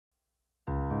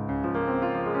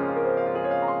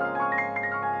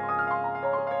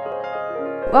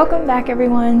Welcome back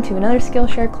everyone to another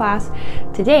Skillshare class.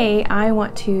 Today I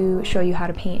want to show you how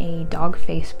to paint a dog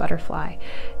face butterfly.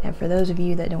 And for those of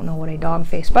you that don't know what a dog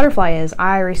face butterfly is,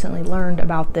 I recently learned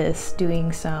about this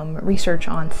doing some research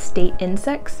on state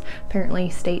insects. Apparently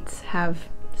states have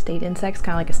state insects,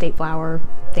 kind of like a state flower,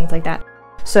 things like that.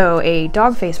 So a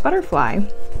dog face butterfly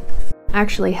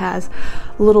actually has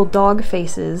little dog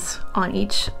faces on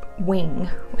each wing,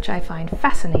 which I find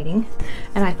fascinating,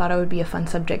 and I thought it would be a fun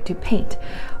subject to paint.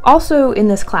 Also in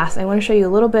this class, I want to show you a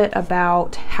little bit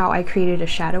about how I created a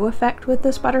shadow effect with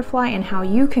this butterfly and how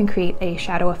you can create a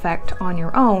shadow effect on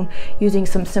your own using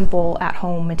some simple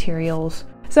at-home materials.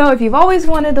 So if you've always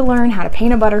wanted to learn how to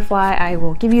paint a butterfly, I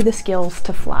will give you the skills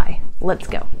to fly. Let's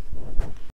go.